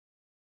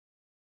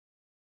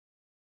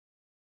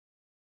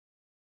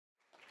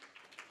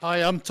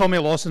Hi, I'm Tommy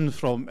Lawson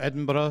from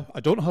Edinburgh.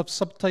 I don't have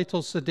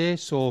subtitles today,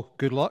 so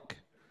good luck.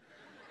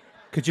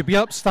 Could you be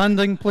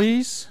upstanding,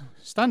 please?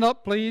 Stand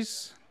up,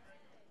 please.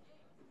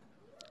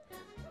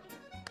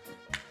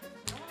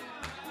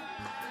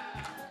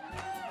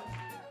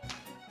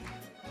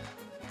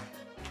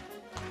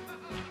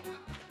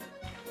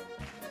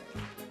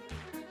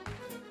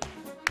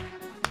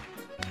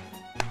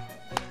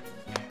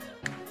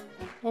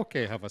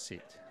 Okay, have a seat.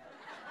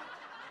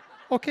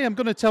 Okay, I'm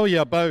going to tell you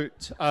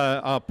about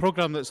a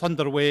programme that's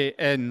underway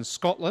in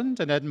Scotland,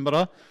 in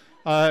Edinburgh.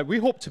 We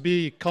hope to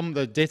become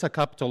the data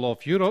capital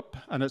of Europe,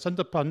 and it's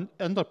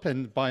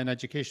underpinned by an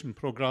education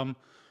programme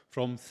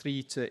from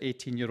 3 to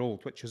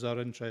 18-year-old, which is our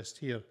interest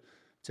here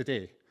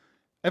today.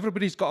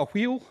 Everybody's got a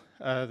wheel.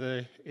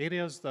 The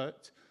areas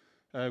that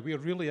we're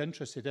really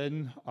interested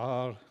in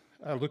are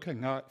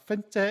looking at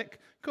fintech,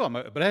 I'm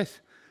out of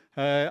breath,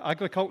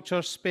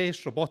 agriculture,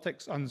 space,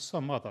 robotics, and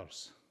some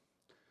others.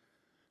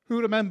 Who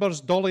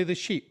remembers Dolly the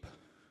sheep?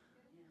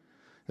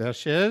 There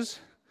she is.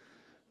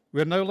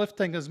 We're now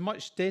lifting as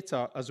much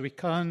data as we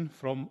can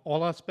from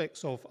all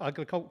aspects of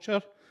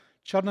agriculture,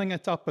 churning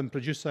it up and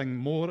producing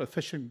more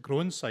efficient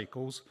growing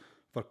cycles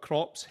for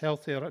crops,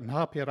 healthier and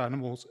happier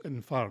animals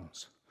in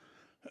farms.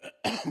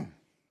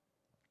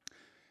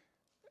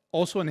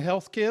 Also in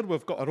healthcare,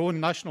 we've got our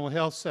own National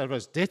Health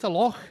Service data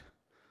loch,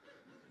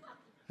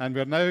 and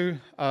we're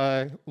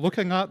now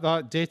looking at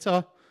that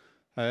data,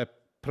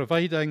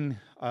 providing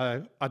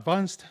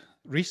advanced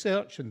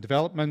research and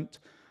development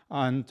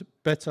and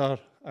better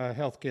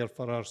healthcare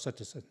for our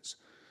citizens.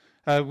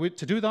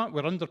 To do that,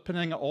 we're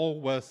underpinning it all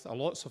with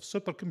lots of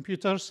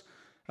supercomputers,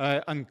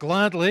 and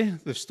gladly,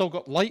 they've still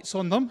got lights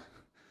on them.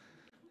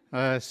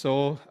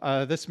 So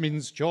this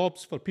means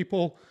jobs for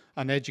people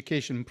and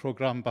education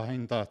program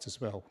behind that as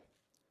well.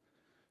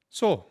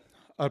 So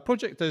our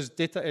project is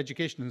Data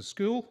Education in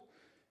School.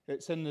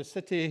 It's in the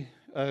city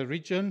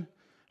region.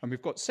 And we've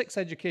got 6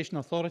 education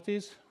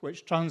authorities,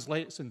 which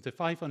translates into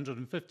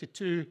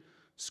 552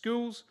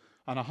 schools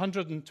and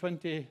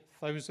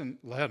 120,000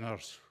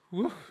 learners.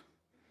 Woo.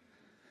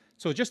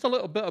 So just a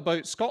little bit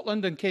about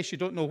Scotland, in case you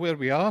don't know where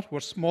we are. We're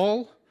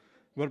small,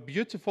 we're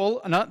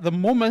beautiful, and at the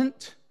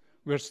moment,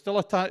 we're still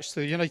attached to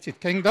the United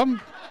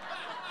Kingdom,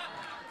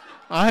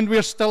 and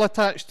we're still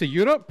attached to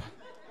Europe.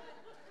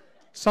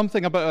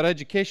 Something about our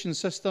education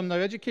system. Now,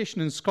 education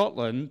in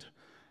Scotland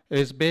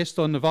is based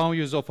on the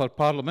values of our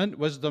Parliament: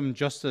 wisdom,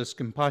 justice,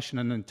 compassion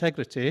and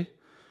integrity.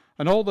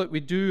 And all that we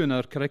do in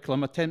our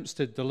curriculum attempts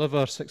to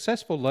deliver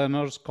successful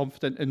learners,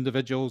 confident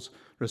individuals,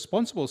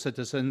 responsible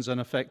citizens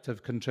and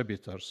effective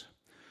contributors.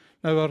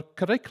 Now, our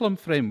curriculum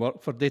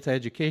framework for data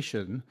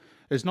education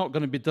is not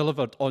going to be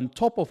delivered on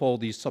top of all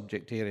these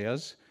subject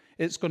areas.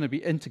 It's going to be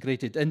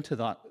integrated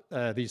into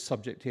these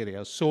subject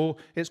areas. So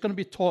it's going to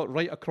be taught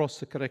right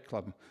across the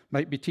curriculum.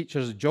 Might be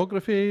teachers of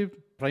geography,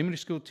 primary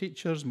school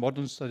teachers,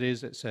 modern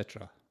studies,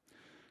 etc.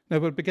 Now,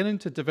 we're beginning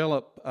to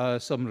develop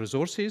some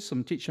resources,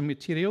 some teaching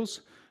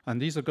materials, and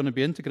these are going to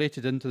be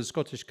integrated into the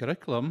Scottish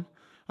curriculum.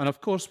 And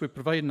of course, we're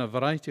providing a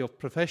variety of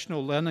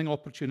professional learning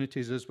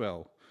opportunities as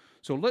well.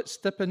 So let's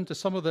dip into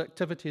some of the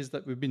activities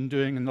that we've been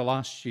doing in the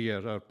last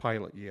year, our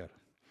pilot year.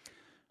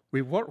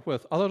 We've worked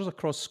with others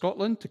across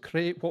Scotland to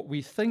create what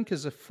we think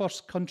is the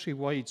first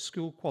countrywide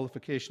school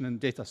qualification in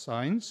data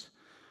science,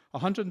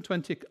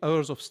 120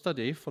 hours of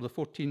study for the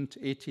 14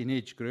 to 18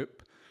 age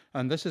group,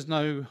 and this is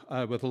now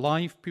with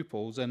live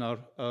pupils in our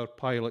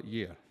pilot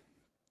year.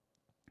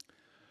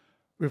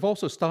 We've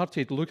also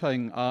started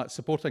looking at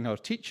supporting our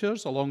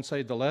teachers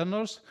alongside the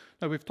learners.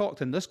 Now, we've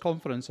talked in this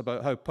conference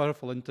about how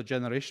powerful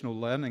intergenerational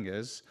learning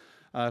is.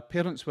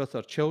 Parents with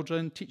their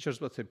children,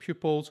 teachers with their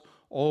pupils,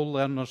 all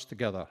learners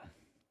together.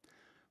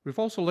 We've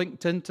also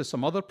linked into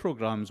some other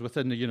programs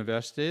within the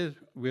university.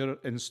 We're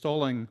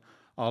installing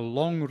a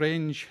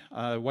long-range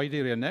wide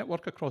area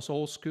network across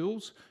all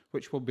schools,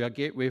 which will be a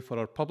gateway for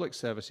our public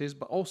services,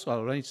 but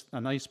also a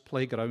nice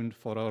playground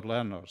for our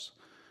learners.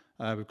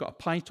 We've got a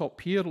Pi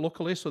top here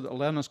locally so that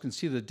learners can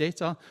see the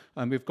data,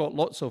 and we've got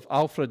lots of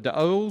Alfred the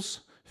owls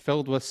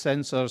filled with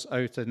sensors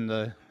out in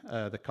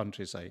the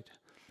countryside.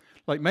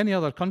 Like many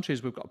other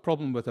countries, we've got a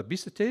problem with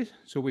obesity,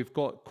 so we've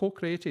got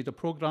co-created a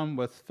program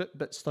with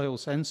Fitbit-style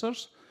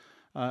sensors.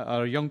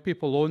 Our young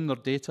people own their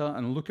data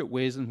and look at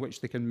ways in which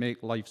they can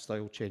make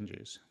lifestyle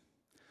changes.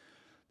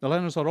 The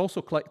learners are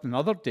also collecting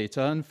other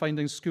data and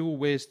finding school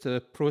ways to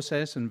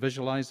process and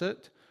visualize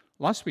it.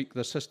 Last week,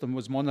 their system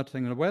was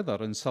monitoring the weather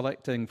and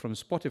selecting from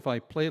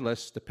Spotify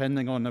playlists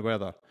depending on the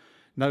weather.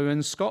 Now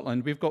in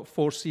Scotland, we've got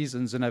 4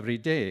 seasons in every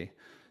day,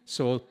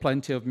 so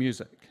plenty of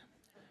music.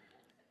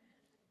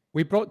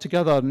 We brought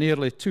together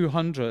nearly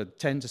 200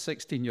 10 to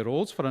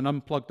 16-year-olds for an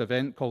unplugged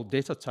event called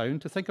Data Town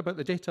to think about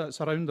the data that's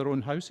around their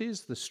own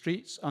houses, the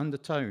streets and the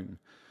town.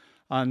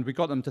 And we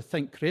got them to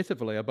think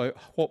creatively about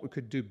what we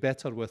could do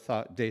better with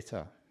that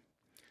data.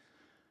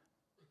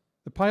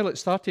 The pilot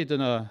started in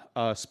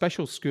a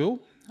special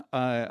school,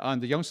 and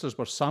the youngsters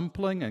were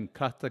sampling and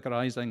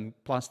categorizing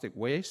plastic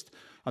waste.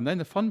 And then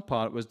the fun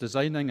part was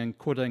designing and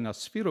coding a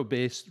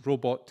Sphero-based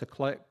robot to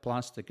collect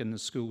plastic in the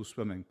school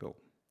swimming pool.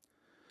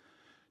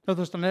 Now,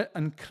 there's an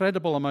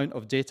incredible amount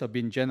of data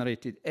being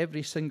generated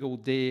every single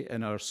day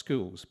in our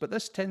schools, but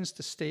this tends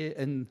to stay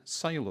in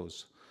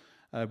silos.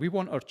 We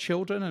want our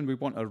children and we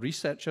want our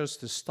researchers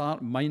to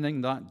start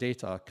mining that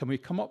data. Can we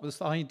come up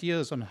with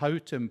ideas on how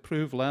to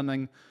improve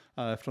learning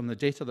from the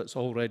data that's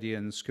already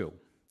in school?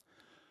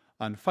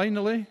 And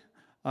finally,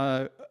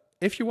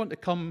 if you want to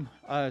come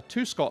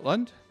to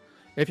Scotland,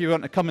 if you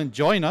want to come and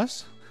join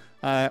us,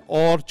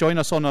 or join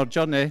us on our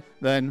journey,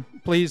 then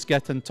please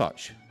get in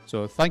touch.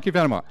 So thank you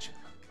very much.